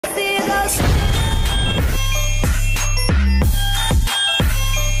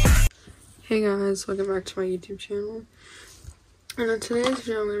Hey guys, welcome back to my YouTube channel. And in today's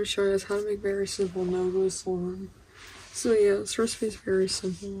video I'm going to show you guys how to make very simple no-glue slime. So yeah, this recipe is very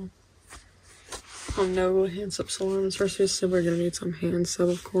simple. No-glue hand-soap slime. This recipe is simple. You're going to need some hand soap,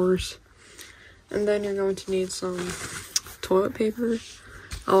 of course. And then you're going to need some toilet paper,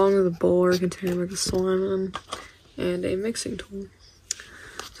 along with a bowl or container with the slime in, and a mixing tool.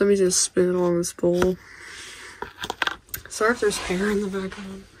 So I'm using a spoon along this bowl. Sorry if there's hair in the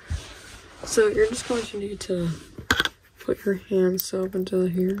background. So you're just going to need to put your hand soap into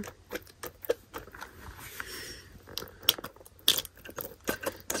here.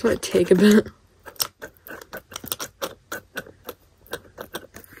 This might take a bit.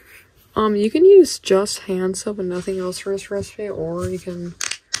 You can use just hand soap and nothing else for this recipe, or you can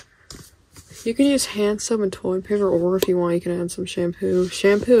use hand soap and toilet paper, or if you want, you can add some shampoo.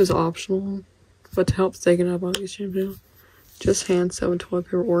 Shampoo is optional, but to help thicken up, I'll use shampoo. Just hand soap and toilet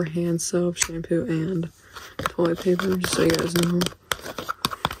paper, or hand soap, shampoo, and toilet paper, just so you guys know.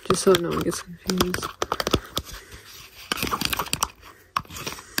 Just so no one gets confused.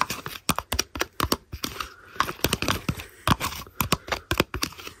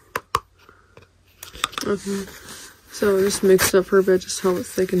 Okay, so just mix it up for a bit, just help it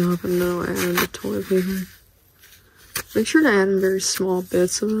thicken up, and then I'll add the toilet paper. Make sure to add in very small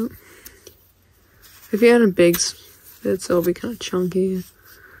bits of it. If you add in big bits, it'll be kind of chunky.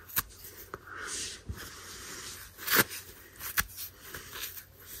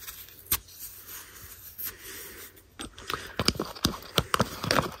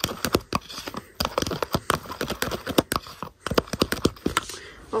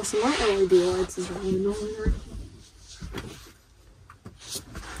 Also, my LED lights is really annoying right now.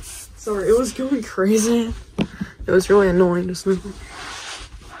 Sorry, it was going crazy. It was really annoying just now.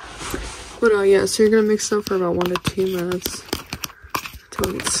 But yeah, so you're gonna mix it up for about 1 to 2 minutes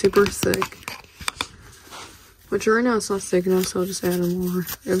until it gets super thick. Which right now it's not thick enough, so I'll just add in more.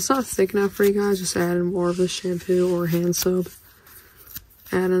 If it's not thick enough for you guys, just add in more of the shampoo or hand soap.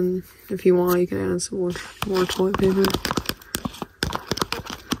 Add in, if you want, you can add in some more toilet paper.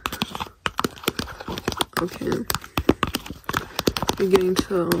 Okay. Beginning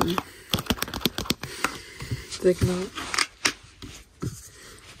to thicken up.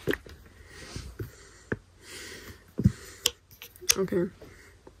 Okay.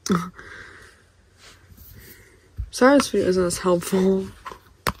 Sorry this video isn't as helpful.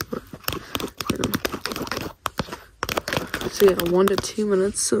 But, yeah. So yeah, 1 to 2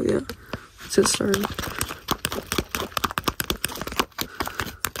 minutes. So yeah, let's get started.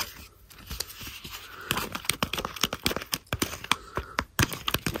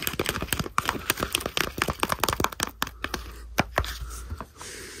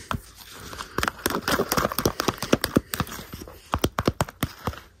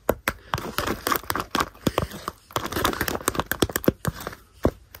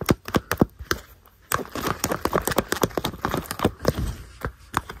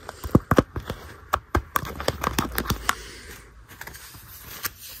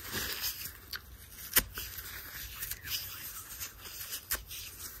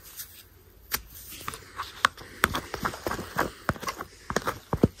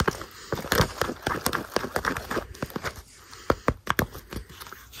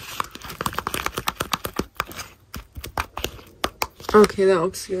 Okay, that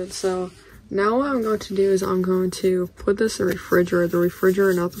looks good. So now what I'm going to do is I'm going to put this in the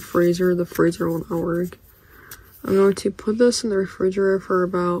refrigerator, not the freezer. The freezer will not work. I'm going to put this in the refrigerator for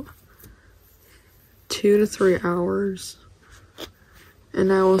about 2 to 3 hours.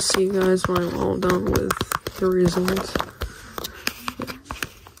 And I will see you guys when I'm all done with the results.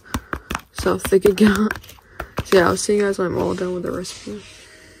 So thick it got. So yeah, I'll see you guys when I'm all done with the recipe.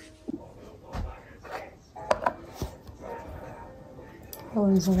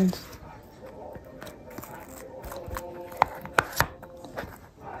 Results.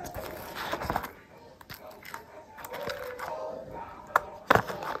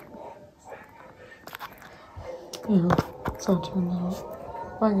 Yeah, it's all turned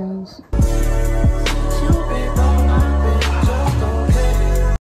out. Bye guys.